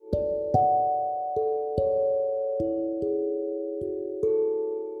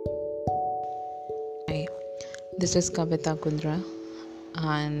This is Kavita Kundra,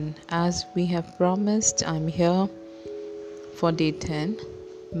 and as we have promised, I'm here for day 10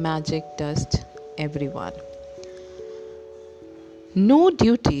 Magic Dust Everyone. No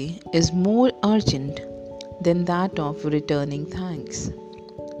duty is more urgent than that of returning thanks.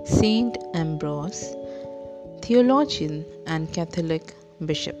 Saint Ambrose, theologian and Catholic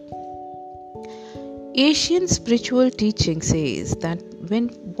bishop. Asian spiritual teaching says that when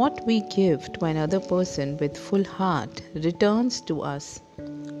what we give to another person with full heart returns to us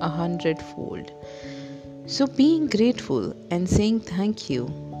 100-fold. So being grateful and saying thank you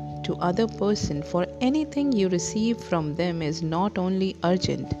to other person for anything you receive from them is not only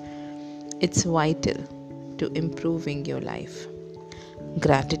urgent, it's vital to improving your life.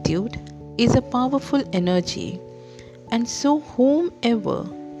 Gratitude is a powerful energy, and so whomever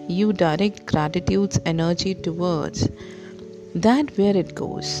you direct gratitude's energy towards, that where it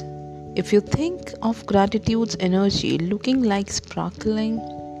goes. If you think of gratitude's energy looking like sparkling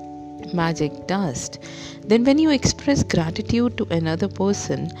magic dust, then when you express gratitude to another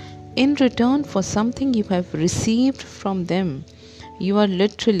person in return for something you have received from them, you are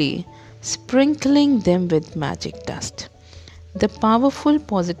literally sprinkling them with magic dust. The powerful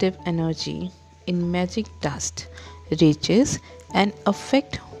positive energy in magic dust reaches and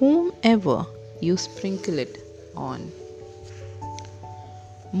affect whomever you sprinkle it on.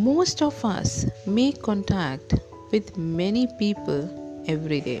 Most of us make contact with many people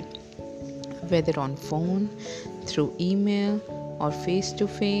every day, whether on phone, through email, or face to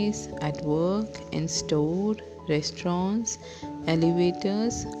face, at work, in store, restaurants,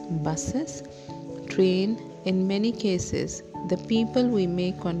 elevators, buses, train. In many cases, the people we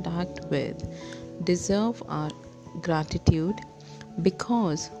make contact with deserve our gratitude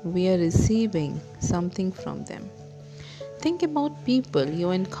because we are receiving something from them. Think about people you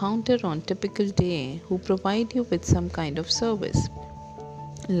encounter on typical day who provide you with some kind of service,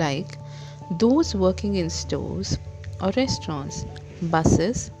 like those working in stores or restaurants,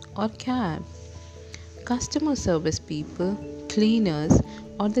 buses or cab, customer service people, cleaners,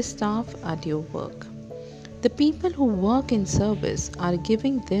 or the staff at your work. The people who work in service are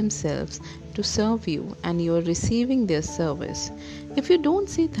giving themselves to serve you, and you are receiving their service. If you don't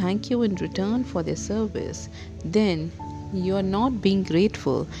say thank you in return for their service, then you are not being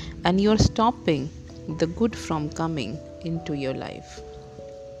grateful and you are stopping the good from coming into your life.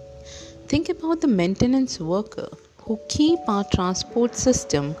 Think about the maintenance worker who keep our transport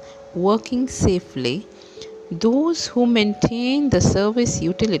system working safely, those who maintain the service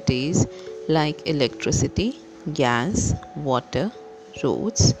utilities like electricity, gas, water,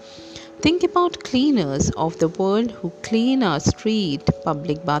 roads. Think about cleaners of the world who clean our street,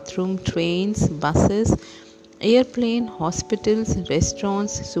 public bathroom, trains, buses, airplane, hospitals,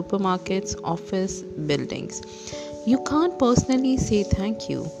 restaurants, supermarkets, office, buildings. You can't personally say thank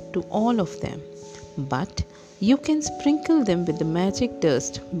you to all of them, but you can sprinkle them with the magic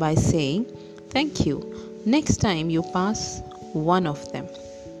dust by saying thank you next time you pass one of them.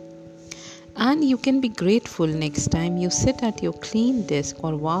 And you can be grateful next time you sit at your clean desk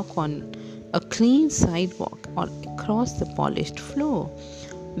or walk on a clean sidewalk or across the polished floor.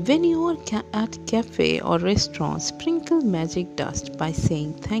 When you are at cafe or restaurant, sprinkle magic dust by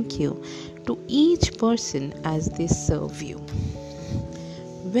saying thank you to each person as they serve you.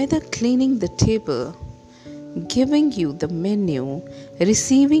 Whether cleaning the table, giving you the menu,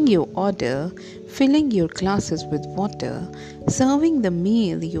 receiving your order, filling your glasses with water, serving the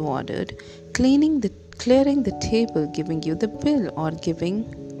meal you ordered, clearing the table, giving you the bill, or giving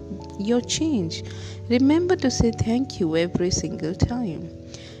your change. Remember to say thank you every single time.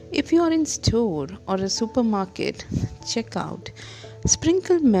 If you are in store or a supermarket checkout,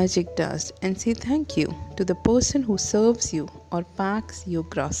 sprinkle magic dust and say thank you to the person who serves you or packs your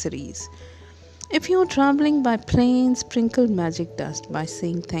groceries. If you are traveling by plane, sprinkle magic dust by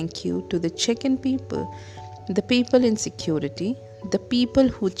saying thank you to the check-in people, the people in security, the people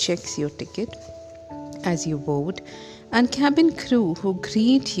who checks your ticket as you board, and cabin crew who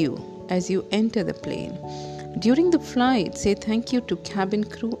greet you as you enter the plane. During the flight, say thank you to cabin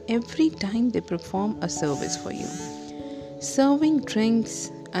crew every time they perform a service for you. Serving drinks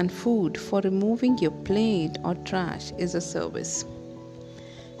and food for removing your plate or trash is a service.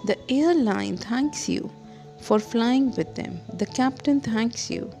 The airline thanks you for flying with them. The captain thanks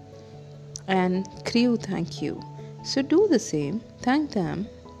you and crew thank you. So do the same. Thank them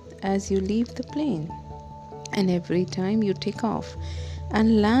as you leave the plane. And every time you take off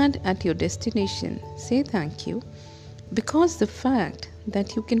and land at your destination, say thank you, because the fact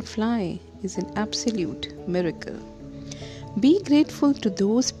that you can fly is an absolute miracle. Be grateful to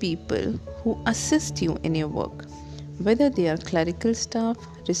those people who assist you in your work. whether they are clerical staff,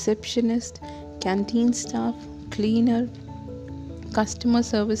 receptionist, canteen staff, cleaner, customer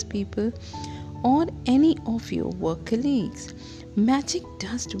service people, or any of your work colleagues. Magic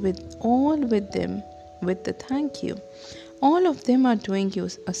dust with them with the thank you. All of them are doing you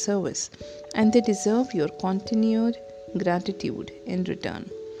a service and they deserve your continued gratitude in return.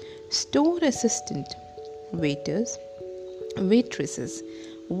 Store assistant, waiters, waitresses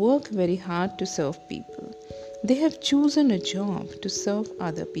work very hard to serve people. They have chosen a job to serve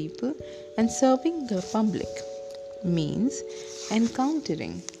other people, and serving the public means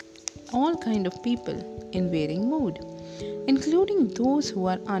encountering all kind of people in varying mood, including those who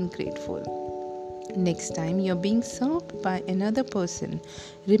are ungrateful. Next time you're being served by another person,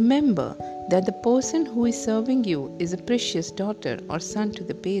 remember that the person who is serving you is a precious daughter or son to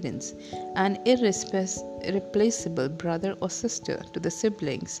the parents, an irreplaceable brother or sister to the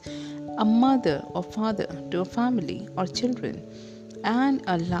siblings, a mother or father to a family or children, and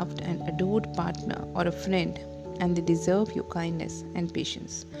a loved and adored partner or a friend, and they deserve your kindness and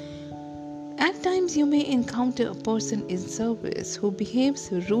patience. At times, you may encounter a person in service who behaves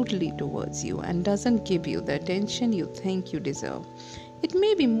rudely towards you and doesn't give you the attention you think you deserve. It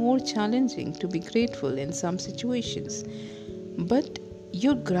may be more challenging to be grateful in some situations, but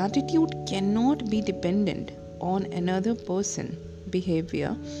your gratitude cannot be dependent on another person's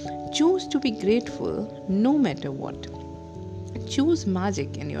behavior. Choose to be grateful no matter what. Choose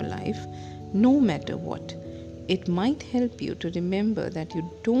magic in your life no matter what. It might help you to remember that you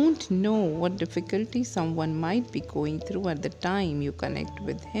don't know what difficulty someone might be going through at the time you connect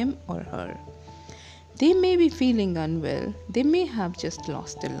with him or her. They may be feeling unwell, they may have just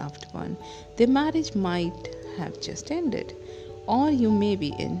lost a loved one, their marriage might have just ended, or you may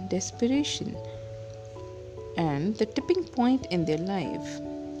be in desperation and the tipping point in their life.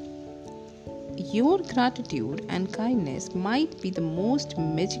 Your gratitude and kindness might be the most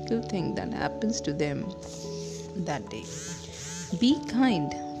magical thing that happens to them that day. Be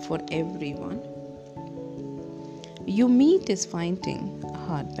kind for everyone you meet is fighting a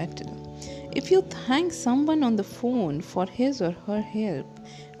hard battle. If you thank someone on the phone for his or her help,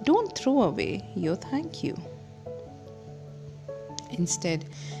 don't throw away your thank you. Instead,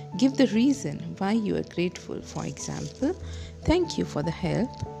 give the reason why you are grateful. For example, thank you for the help.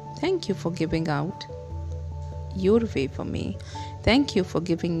 Thank you for giving out your way for me. Thank you for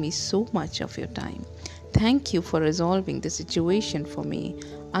giving me so much of your time. Thank you for resolving the situation for me.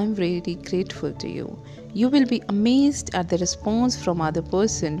 I'm really grateful to you. You will be amazed at the response from other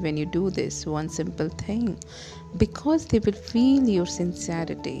person when you do this one simple thing, because they will feel your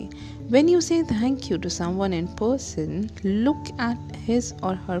sincerity. When you say thank you to someone in person, look at his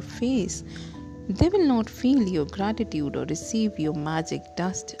or her face. They will not feel your gratitude or receive your magic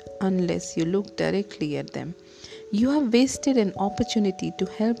dust unless you look directly at them. You have wasted an opportunity to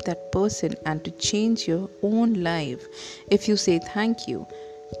help that person and to change your own life if you say thank you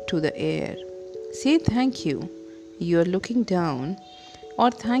to the air. Say thank you. You are looking down, or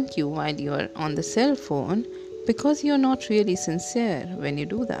thank you while you are on the cell phone, because you are not really sincere when you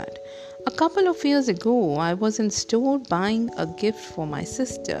do that. A couple of years ago, I was in store buying a gift for my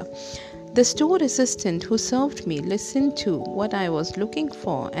sister. The store assistant who served me listened to what I was looking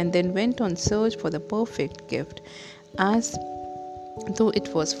for and then went on search for the perfect gift, as though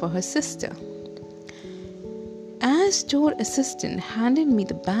it was for her sister. As store assistant handed me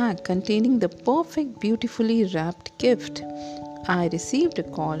the bag containing the perfect, beautifully wrapped gift, I received a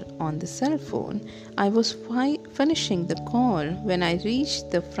call on the cell phone. I was finishing the call when I reached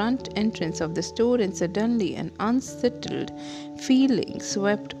the front entrance of the store, and suddenly an unsettled feeling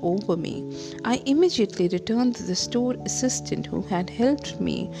swept over me. I immediately returned to the store assistant who had helped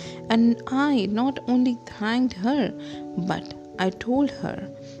me, and I not only thanked her, but I told her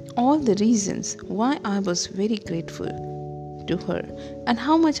all the reasons why I was very grateful to her and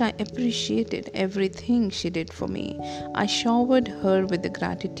how much I appreciated everything she did for me. I showered her with the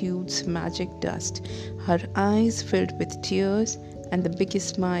gratitude's magic dust. Her eyes filled with tears, and the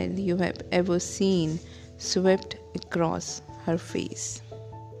biggest smile you have ever seen swept across her face.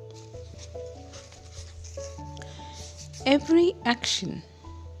 Every action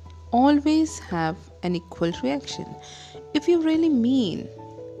always have an equal reaction. If you really mean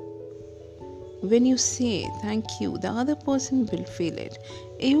when you say thank you, the other person will feel it.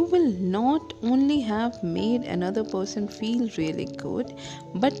 You will not only have made another person feel really good,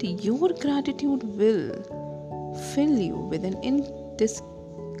 but your gratitude will fill you with an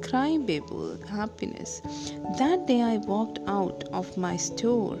indescribable happiness. That day I walked out of my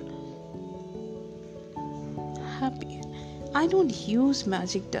store happy. I don't use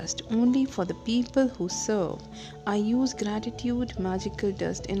magic dust only for the people who serve. I use gratitude magical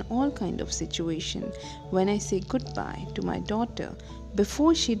dust in all kind of situation. When I say goodbye to my daughter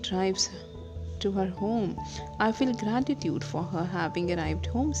before she drives to her home, I feel gratitude for her having arrived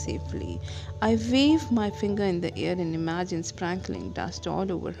home safely. I wave my finger in the air and imagine sprinkling dust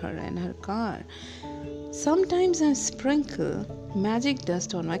all over her and her car. Sometimes I sprinkle magic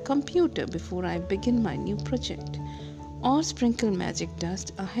dust on my computer before I begin my new project, or sprinkle magic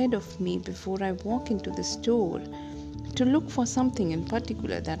dust ahead of me before I walk into the store to look for something in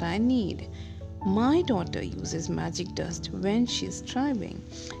particular that I need. My daughter uses magic dust when she is driving.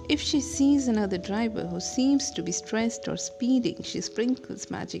 If she sees another driver who seems to be stressed or speeding, she sprinkles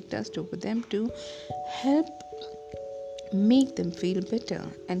magic dust over them to help make them feel better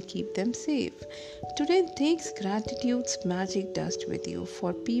and keep them safe. Today, takes gratitude's magic dust with you.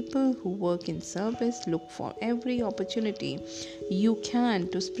 For people who work in service, look for every opportunity you can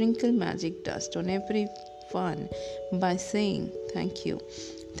to sprinkle magic dust on everyone by saying thank you.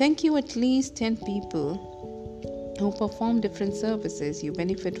 Thank you at least 10 people who perform different services you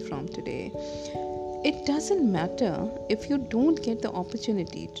benefit from today. It doesn't matter if you don't get the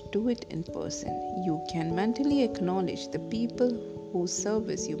opportunity to do it in person. You can mentally acknowledge the people whose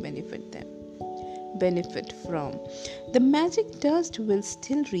service you benefit from. The magic dust will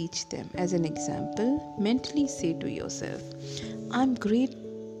still reach them. As an example, mentally say to yourself, I'm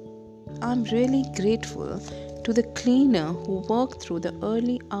really grateful to the cleaner who worked through the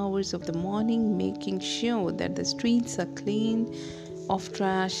early hours of the morning making sure that the streets are clean of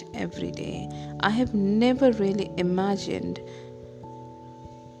trash every day. I have never really imagined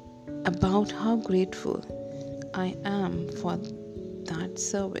about how grateful I am for that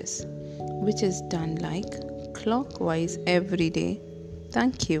service, which is done like clockwise every day.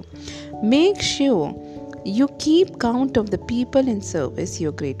 Thank you. Make sure you keep count of the people in service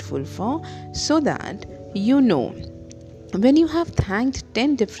you're grateful for, so that you know when you have thanked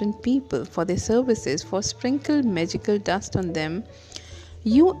 10 different people for their services, for sprinkle magical dust on them.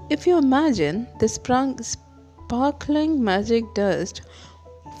 If you imagine the sparkling magic dust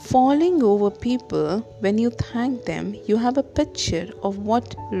falling over people when you thank them, you have a picture of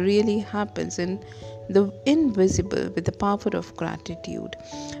what really happens in the invisible with the power of gratitude.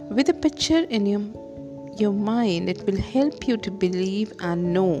 With a picture in your mind, it will help you to believe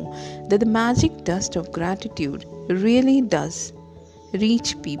and know that the magic dust of gratitude really does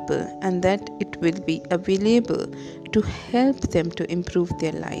reach people, and that it will be available to help them to improve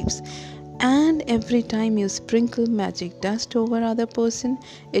their lives. And every time you sprinkle magic dust over other person,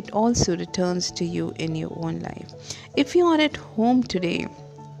 it also returns to you in your own life. If you are at home today,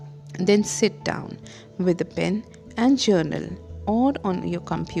 then sit down with a pen and journal, or on your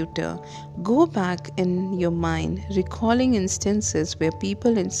computer, go back in your mind, recalling instances where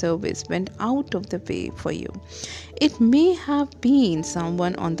people in service went out of the way for you. It may have been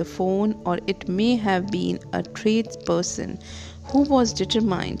someone on the phone, or it may have been a tradesperson who was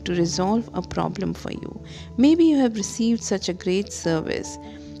determined to resolve a problem for you. Maybe you have received such a great service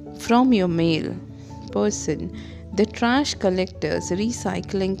from your mail person, the trash collectors,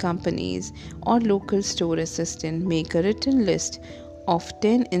 recycling companies, or local store assistant. Make a written list of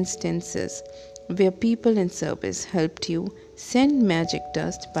 10 instances where people in service helped you. Send magic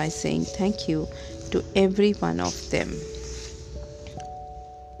dust by saying thank you to every one of them.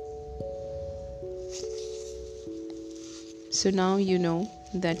 So now you know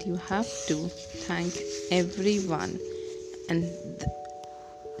that you have to thank everyone, and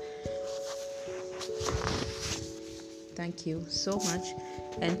thank you so much.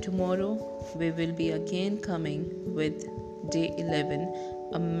 And tomorrow we will be again coming with day 11,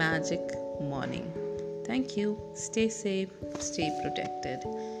 a magic morning. Thank you. Stay safe, stay protected.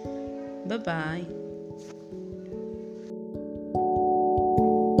 Bye bye.